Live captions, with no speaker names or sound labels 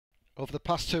Over the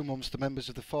past 2 months, the members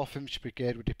of the 4th Infantry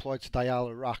Brigade were deployed to Diyala,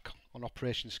 Iraq on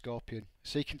Operation Scorpion,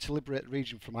 seeking to liberate the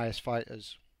region from IS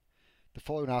fighters. The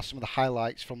following are some of the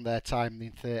highlights from their time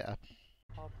in theatre.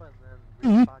 What?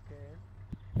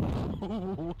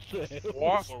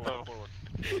 Forward.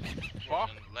 Fuck.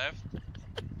 Left.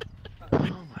 Oh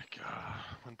my god,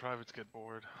 when privates get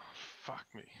bored. Fuck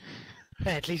me.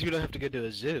 Hey, at least we don't have to go to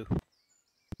a zoo.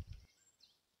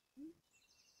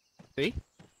 See?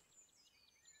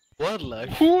 Wildlife.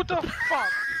 Who the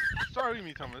fuck? Sorry,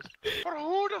 me Thomas, but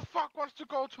who the fuck wants to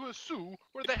go to a zoo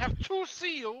where they have 2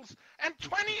 seals and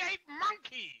 28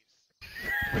 monkeys?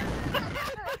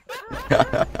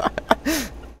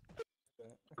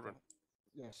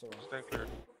 Yeah, sorry. Stand clear.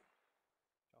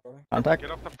 Contact.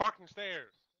 Get up the fucking stairs.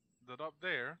 That up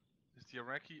there is the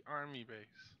Iraqi army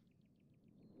base.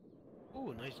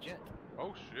 Ooh, nice jet.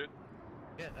 Oh shit.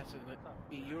 Yeah, that's a...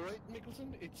 You're right,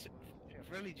 Nicholson? It's a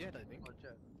friendly jet, I think.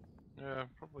 Yeah,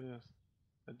 probably is.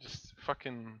 Just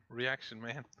fucking reaction,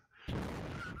 man.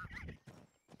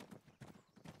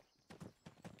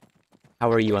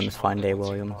 How are you on this fine day,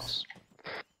 Williams?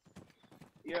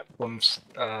 Yep.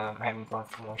 I haven't gone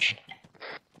for motion.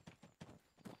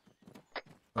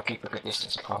 I'll keep a good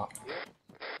distance apart.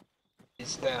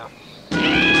 It's down.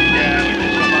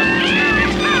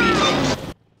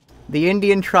 The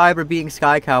Indian tribe are being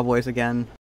sky cowboys again.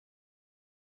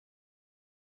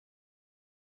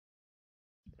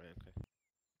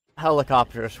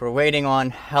 Helicopters. We're waiting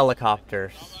on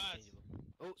helicopters.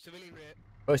 Oh, civilian rear.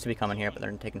 Supposed to be coming here, but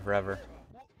they're taking forever.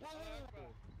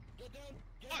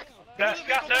 Gas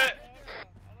it!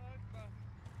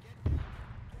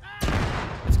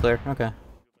 It's clear. Okay.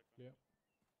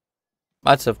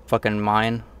 That's a fucking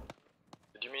mine.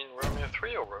 Did you mean Romeo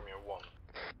 3 or Romeo 1?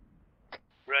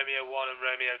 Romeo 1 and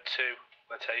Romeo 2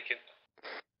 were taken.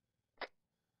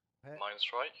 Mine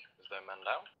strike? Is there a man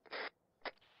down?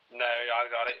 No, I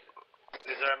got it.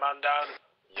 Is there a man down?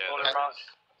 Yeah, All there in is.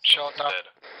 Shot down. Dead.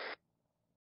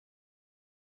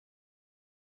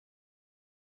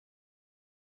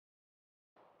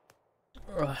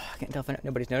 I can't tell if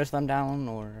nobody's noticed them down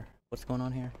or what's going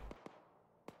on here.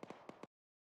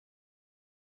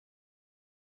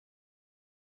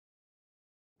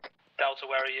 Delta,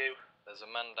 where are you? There's a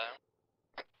man down.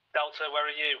 Delta, where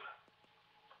are you?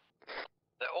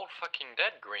 They're all fucking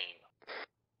dead, Green.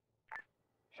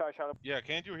 Yeah,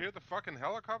 can't you hear the fucking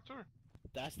helicopter?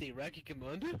 That's the Iraqi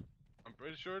commander? I'm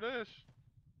pretty sure it is.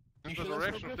 In You the sure that's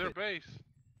direction not of their Griffith? base.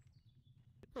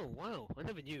 Oh wow, I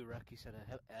never knew Iraqis had an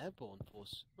airborne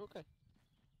force. Okay.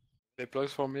 They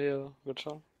place for me, good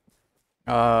shot.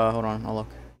 Hold on, I'll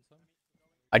look.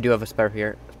 I do have a spare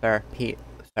here.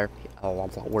 Oh,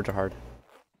 words are hard.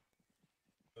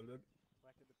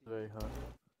 There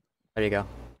you go.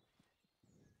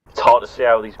 It's hard to see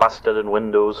out of these bastard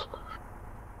windows.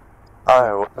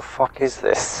 Oh, what the fuck is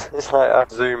this? It's like I have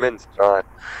to zoom in to try.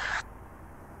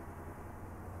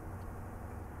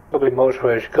 Could be much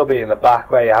worse. Could be in the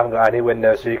back where you haven't got any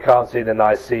windows, so you can't see the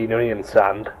nice scenery and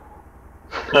sand.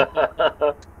 Hey,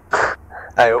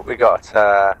 what we got?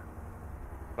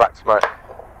 Black smoke.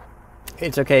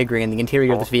 It's okay, Green. The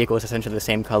interior of this vehicle is essentially the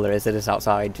same color as it is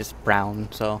outside, just brown,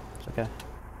 so it's okay.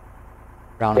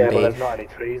 Brown Yeah, and but beige. there's not any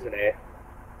trees in here.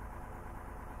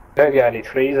 Don't get any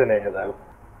trees in here though.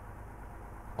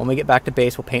 When we get back to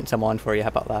base, we'll paint some on for you. How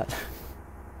about that?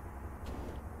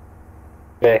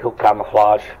 Vehicle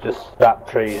camouflage, just strap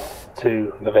trees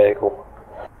to the vehicle.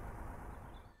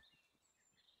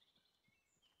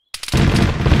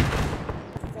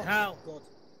 How?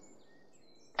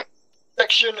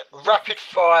 Section, rapid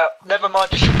fire. Never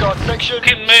mind, disregard section. You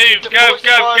can move. Go, Deploy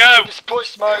go, smoke, go. Deploy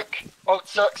smoke.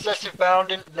 Successive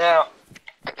bounding now.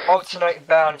 Alternating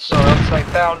bound. Sorry,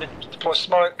 alternating bounding. Deploy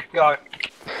smoke. Go.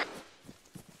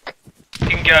 You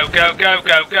can go, go, go,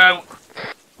 go, go.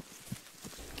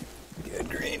 Good,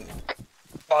 Green.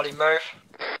 Body move.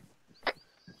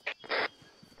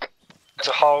 There's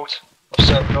a hold.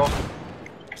 Observe north.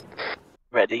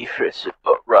 Ready for a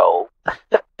support roll.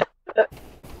 Is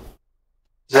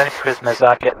there any prisoners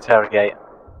I get interrogate?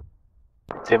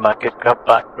 Do my good grab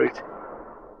back route.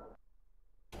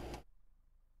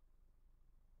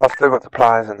 I've still got the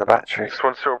pliers and the battery.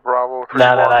 610 Bravo 3.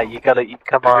 No, you gotta,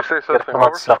 come on. you say You gotta something, come on,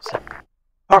 Robert? stop.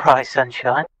 Alright,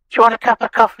 sunshine. Do you want a cup of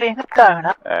coffee and a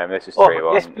donut? This is Oh,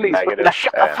 3-1 yes, please. negative. Now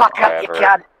shut the fuck up, you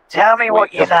however, cunt. Tell me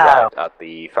what we you just know. arrived at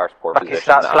the first port Fucking position,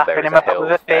 start and slapping there's him a up hill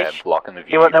with a fish. blocking the You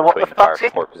view wanna know what between the the first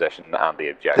fuck's it? port position and the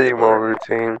objective. Do more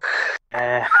routine.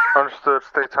 Understood,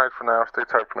 stay tight for now, stay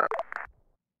tight for now.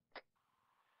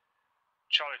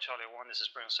 Charlie 1, this is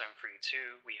Brimstone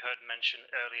 3-2. We heard mention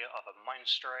earlier of a mine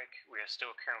strike. We are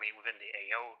still currently within the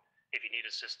AO. If you need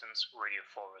assistance, radio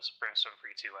for us. Brimstone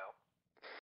 3-2 out.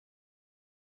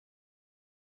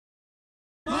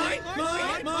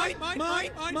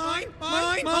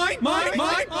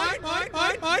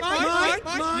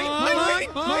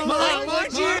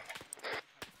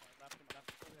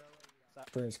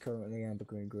 Is currently amber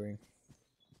green.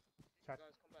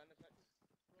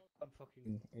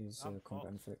 Is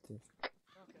combat effective.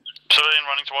 Civilian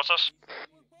running towards us.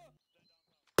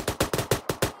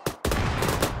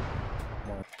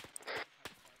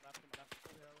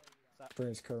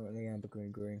 Is currently amber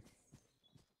green.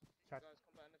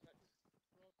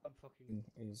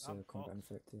 Is combat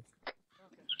effective.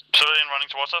 Civilian running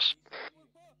towards us.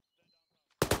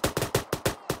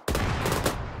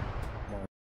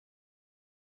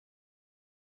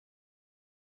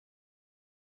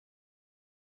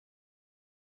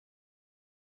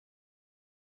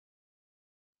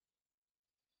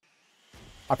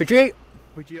 RPG!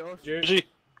 GG!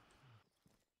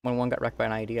 1-1 got wrecked by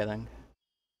an ID, I think.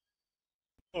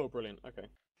 Oh, brilliant. Okay.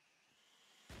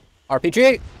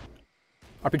 RPG!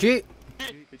 RPG!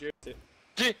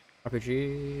 G!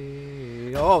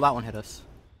 RPG! Oh, that one hit us.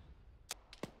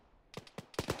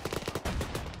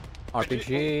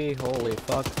 RPG, holy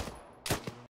fuck.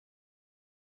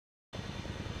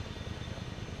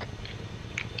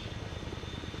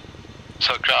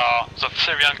 So the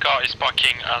Syrian car is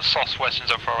parking southwest in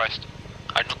the forest.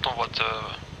 I don't know what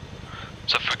the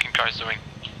fucking car is doing.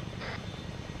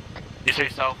 You say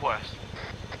southwest?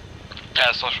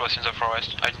 Yeah, southwest in the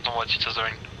forest. I don't know what it is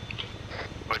doing.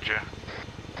 Would you?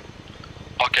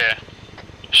 Okay.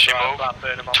 She Right, moved.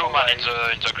 Blackburn, I'm on 2 my men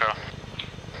way. in the car.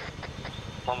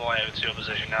 I'm on my way over to your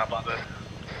position now, Blackburn.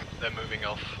 They're moving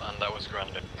off, and that was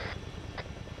grounded.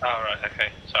 Oh, right,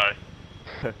 okay, sorry.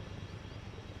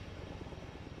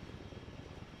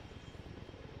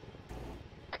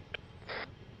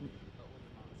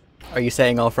 Are you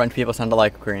saying all French people sound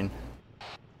alike, Green?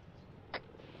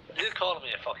 You're calling me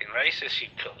a fucking racist, you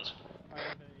cunt.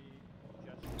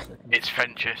 It's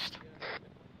Frenchist.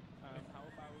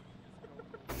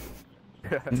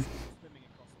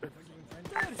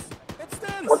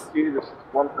 What's this?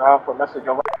 1 for message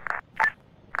over.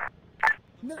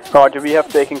 Roger, we have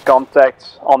taken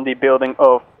contact on the building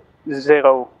of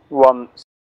 01.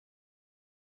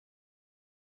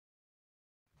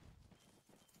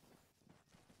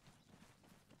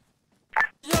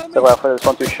 So Alpha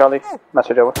respond to Charlie,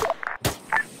 message over. So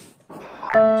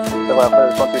Alpha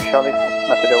respond to Charlie,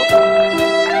 message over.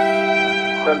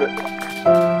 Send it.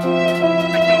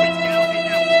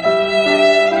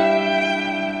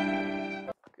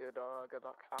 Good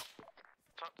luck.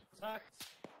 Contact.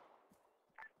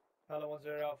 Hello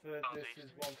 10 Alpha, this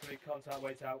is 13, contact,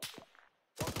 wait out.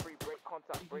 13, break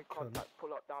contact,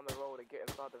 pull up down the road and get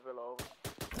inside the villa, over.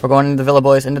 We're going into the villa,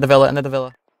 boys, into the villa, into the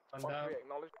villa. 13,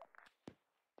 acknowledge.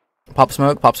 Pop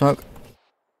smoke, pop smoke.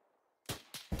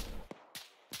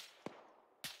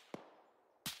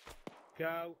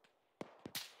 Go.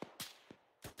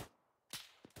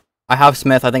 I have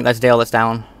Smith, I think that's Dale that's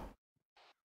down.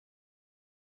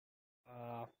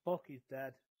 Fuck, he's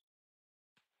dead.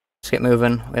 Let's get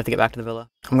moving, we have to get back to the villa.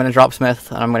 I'm gonna drop Smith,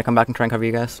 and I'm gonna come back and try and cover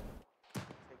you guys.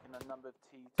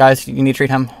 Guys, you need to treat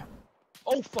him.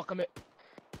 Oh fuck, I'm it.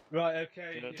 Right,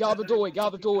 okay. Get out the doorway, get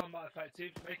out the doorway.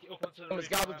 Effective. Make it up onto the Let's roof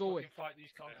get out the and doorway. fucking fight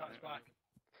these contacts back.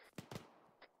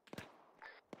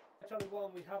 Charlie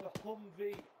 1, we have a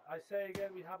Humvee. I say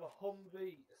again, we have a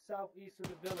Humvee southeast of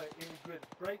the villa in grid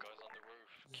break.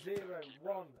 0,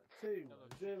 1, 2,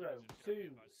 0,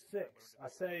 2, 6. I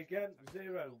say again,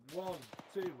 0, 1,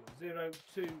 2, 0,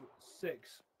 2,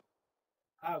 6.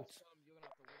 Out.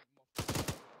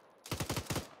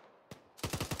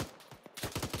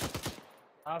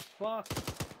 Have fuck.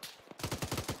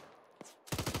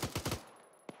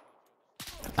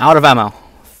 Out of ammo.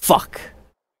 Fuck.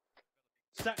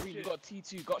 You got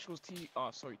T2, Gotchkill's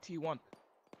T1.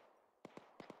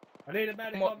 I need a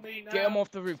medic on me now. Get him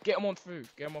off the roof, get him off the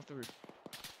roof, get him off the roof.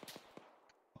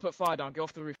 Put fire down, get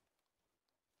off the roof.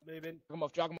 Moving. Drag him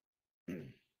off, drag him off.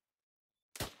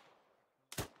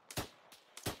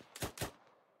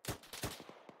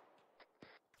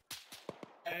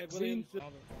 Williams. No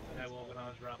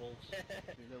organised rebels.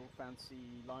 Little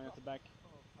fancy line at the back.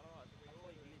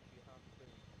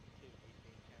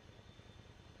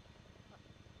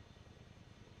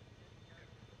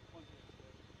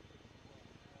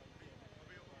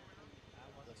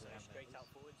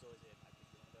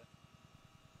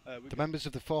 The members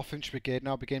of the 4th Infantry Brigade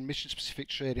now begin mission-specific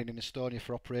training in Estonia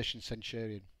for Operation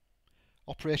Centurion.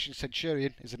 Operation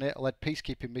Centurion is a NATO-led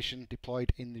peacekeeping mission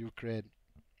deployed in the Ukraine.